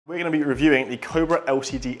We're going to be reviewing the Cobra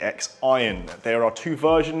RADSPEED iron. There are two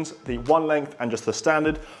versions, the one length and just the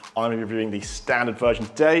standard. I'm going to be reviewing the standard version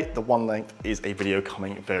today. The one length is a video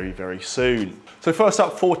coming very, very soon. So first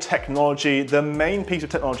up, for technology, the main piece of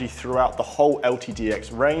technology throughout the whole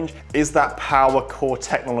LTDx range is that power core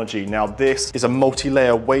technology. Now this is a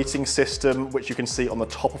multi-layer weighting system, which you can see on the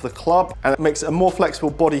top of the club, and it makes it a more flexible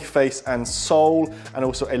body, face and sole, and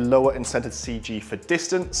also a lower incented CG for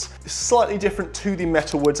distance. It's slightly different to the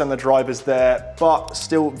metalwoods and the drivers there, but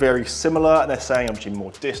still very similar. And they're saying obviously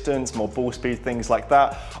more distance, more ball speed, things like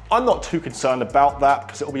that. I'm not too concerned about that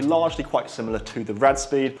because it will be largely quite similar to the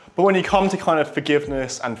RADSPEED. But when you come to kind of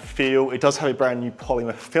forgiveness and feel, it does have a brand new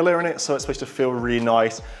polymer filler in it, so it's supposed to feel really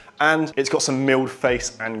nice. And it's got some milled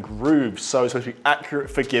face and grooves, so it's supposed to be accurate,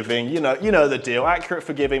 forgiving, you know the deal, accurate,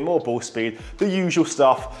 forgiving, more ball speed, the usual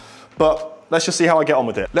stuff. But let's just see how I get on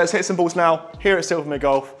with it. Let's hit some balls now, here at Silvermere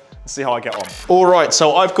Golf, and see how I get on. All right,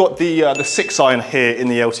 so I've got the 6 iron here in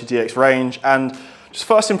the LTDx range, and just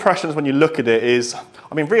first impressions when you look at it is,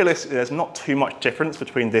 I mean, realistically, there's not too much difference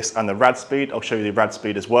between this and the RADSPEED. I'll show you the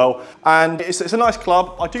RADSPEED as well. And it's a nice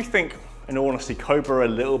club. I do think, in all honesty, Cobra are a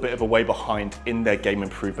little bit of a way behind in their game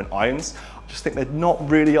improvement irons. I just think they're not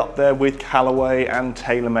really up there with Callaway and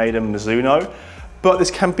TaylorMade and Mizuno. But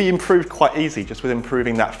this can be improved quite easily just with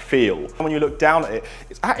improving that feel. And when you look down at it,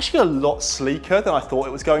 it's actually a lot sleeker than I thought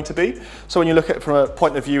it was going to be. So when you look at it from a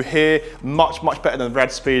point of view here, much better than the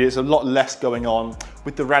RADSPEED. There's a lot less going on.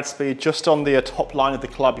 With the RADSPEED, just on the top line of the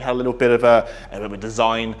club, you had a little bit of a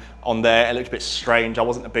design on there. It looked a bit strange. I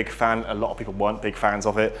wasn't a big fan. A lot of people weren't big fans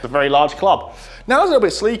of it. It's a very large club. Now it's a little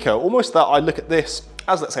bit sleeker, almost that I look at this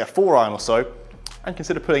as, let's say, a 4 iron or so, and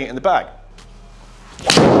consider putting it in the bag.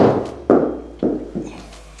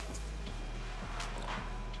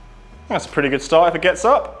 That's a pretty good start if it gets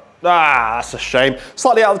up. Ah, that's a shame.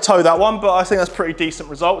 Slightly out of the toe, that one, but I think that's pretty decent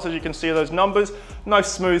results. As you can see those numbers,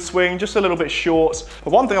 nice smooth swing, just a little bit short.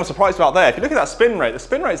 But one thing I'm surprised about there, if you look at that spin rate, the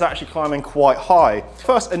spin rate is actually climbing quite high.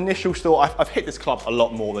 First initial thought, I've hit this club a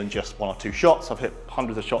lot more than just 1 or 2 shots. I've hit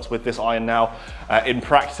hundreds of shots with this iron now in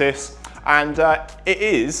practice. And it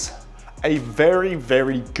is a very,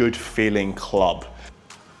 very good feeling club.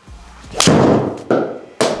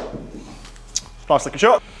 Nice looking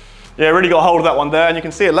shot. Yeah, really got a hold of that one there, and you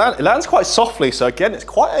can see it lands quite softly. So again, it's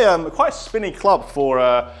quite a spinny club for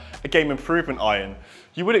a game improvement iron.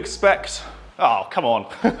 You would expect, oh come on,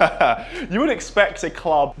 you would expect a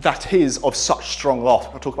club that is of such strong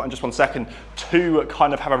loft, I'll talk about in just 1 second, to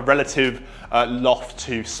kind of have a relative loft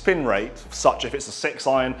to spin rate, such if it's a 6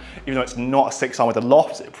 iron, even though it's not a 6 iron with a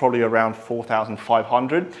loft, it's probably around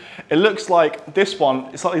 4,500. It looks like this one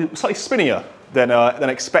is slightly spinnier than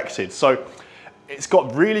expected. So it's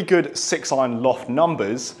got really good 6 iron loft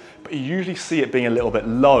numbers, but you usually see it being a little bit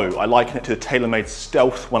low. I liken it to the TaylorMade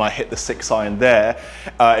Stealth when I hit the 6 iron there.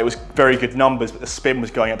 It was very good numbers, but the spin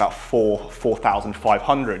was going at about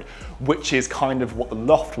 4,500, which is kind of what the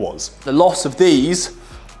loft was. The loss of these,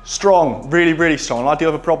 strong, really, really strong, and I do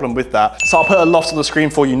have a problem with that. So I'll put a loft on the screen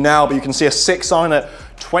for you now, but you can see a 6 iron at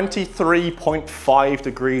 23.5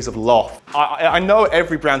 degrees of loft. I know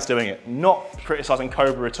every brand's doing it, not criticizing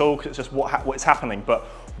Cobra at all, because it's just what's happening, but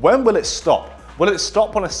when will it stop? Will it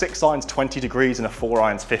stop when a 6 iron's 20 degrees and a 4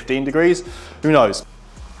 iron's 15 degrees? Who knows?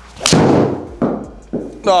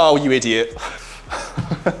 Oh, you idiot.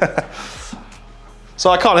 So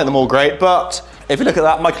I can't hit them all great, but if you look at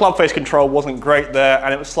that, my club face control wasn't great there,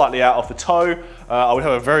 and it was slightly out of the toe. I would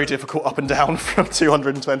have a very difficult up and down from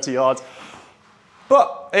 220 yards.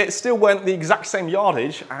 But it still went the exact same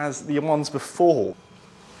yardage as the ones before.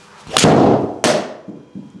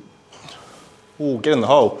 Ooh, get in the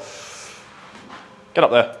hole. Get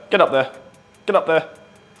up there, get up there, get up there,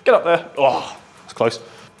 get up there. Oh, that's close.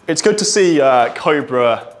 It's good to see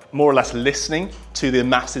Cobra more or less listening to the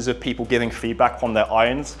masses of people giving feedback on their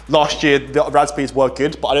irons. Last year, the RADSPEEDs were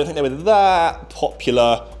good, but I don't think they were that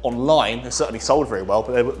popular online. They certainly sold very well,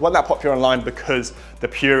 but they weren't that popular online because the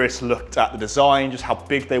purists looked at the design, just how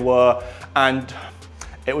big they were, and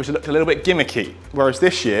it looked a little bit gimmicky. Whereas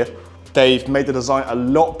this year, they've made the design a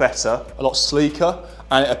lot better, a lot sleeker,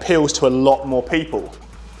 and it appeals to a lot more people.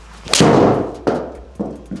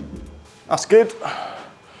 That's good.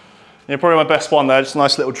 Yeah, probably my best one there, just a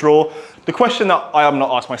nice little draw. The question that I have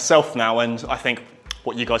not asked myself now, and I think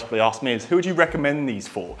what you guys probably asked me, is who would you recommend these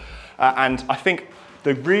for? And I think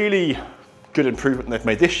the really good improvement they've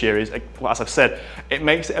made this year is, as I've said, it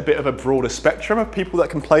makes it a bit of a broader spectrum of people that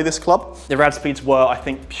can play this club. The RADSPEEDs were, I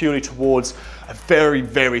think, purely towards a very,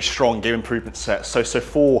 very strong game improvement set, so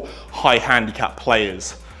for high handicap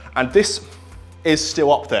players. And this is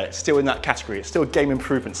still up there, it's still in that category, it's still a game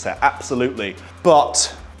improvement set, absolutely.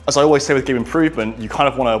 But As I always say with game improvement, you kind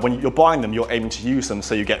of want to, when you're buying them, you're aiming to use them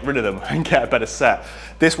so you get rid of them and get a better set.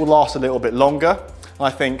 This will last a little bit longer. And I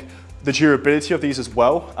think the durability of these as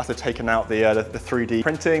well, as they've taken out the 3D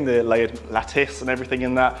printing, the layered lattice and everything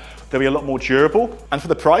in that, they'll be a lot more durable. And for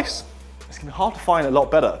the price, it's gonna be hard to find a lot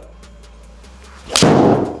better.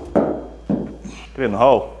 Get it in the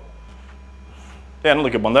hole. Yeah, another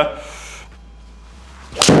good one there.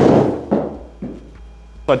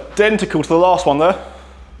 Identical to the last one there.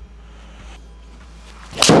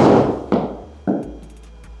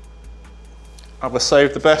 I've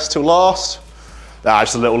saved the best till last.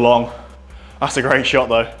 Just a little long. That's a great shot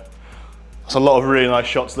though. That's a lot of really nice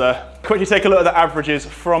shots there. Quickly take a look at the averages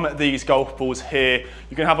from these golf balls here.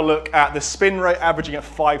 You can have a look at the spin rate averaging at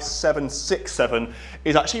 5.767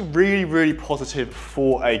 is actually really, really positive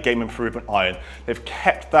for a game improvement iron. They've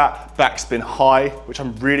kept that backspin high, which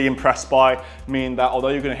I'm really impressed by, meaning that although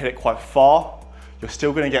you're gonna hit it quite far, you're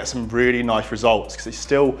still gonna get some really nice results because it's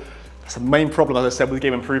still, that's the main problem, as I said, with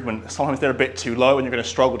game improvement. Sometimes they're a bit too low and you're gonna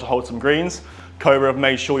struggle to hold some greens. Cobra have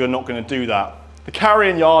made sure you're not gonna do that. The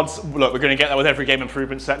carrying yards, look, we're going to get that with every game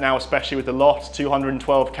improvement set now, especially with the loft,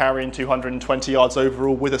 212 carrying, 220 yards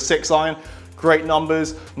overall with a 6-iron. Great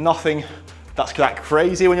numbers, nothing that's that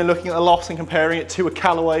crazy when you're looking at the lofts and comparing it to a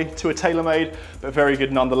Callaway, to a TaylorMade, but very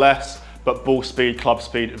good nonetheless. But ball speed, club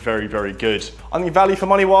speed, very, very good. I think value for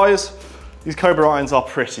money wise, these Cobra irons are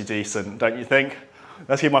pretty decent, don't you think?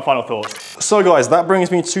 Let's give my final thoughts. So guys, that brings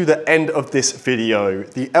me to the end of this video.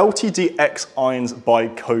 The LTDx irons by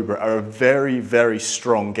Cobra are a very, very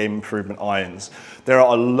strong game improvement irons. There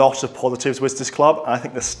are a lot of positives with this club, and I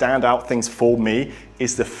think the standout things for me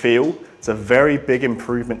is the feel. It's a very big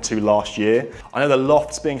improvement to last year. I know the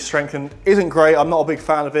lofts being strengthened isn't great. I'm not a big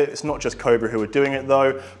fan of it. It's not just Cobra who are doing it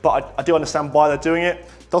though, but I do understand why they're doing it.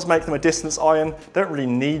 It does make them a distance iron. They don't really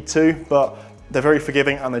need to, but they're very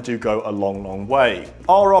forgiving and they do go a long, long way.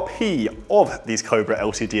 RRP of these Cobra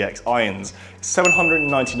LTDx irons is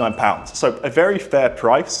 £799. So a very fair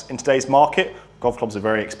price in today's market. Golf clubs are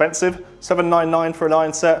very expensive. $799 for an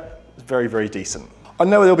iron set is very, very decent. I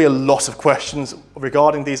know there'll be a lot of questions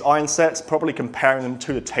regarding these iron sets, probably comparing them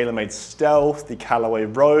to the TaylorMade Stealth, the Callaway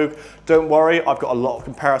Rogue. Don't worry, I've got a lot of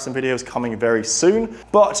comparison videos coming very soon.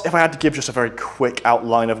 But if I had to give just a very quick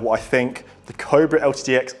outline of what I think, the Cobra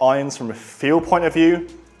LTDx irons from a feel point of view,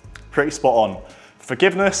 pretty spot on.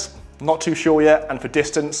 Forgiveness, not too sure yet, and for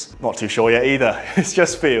distance, not too sure yet either. It's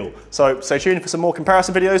just feel. So stay tuned for some more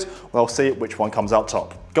comparison videos where I'll see which one comes out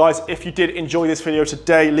top. Guys, if you did enjoy this video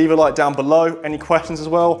today, leave a like down below. Any questions as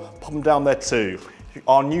well, pop them down there too. If you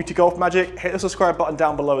are new to GolfMagic, hit the subscribe button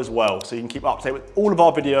down below as well so you can keep up to date with all of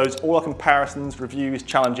our videos, all our comparisons, reviews,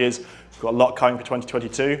 challenges. We've got a lot coming for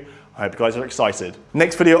 2022. I hope you guys are excited.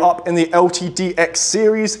 Next video up in the LTDx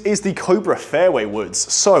series is the Cobra Fairway Woods.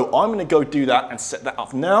 So I'm gonna go do that and set that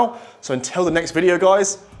up now. So until the next video,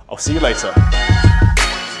 guys, I'll see you later.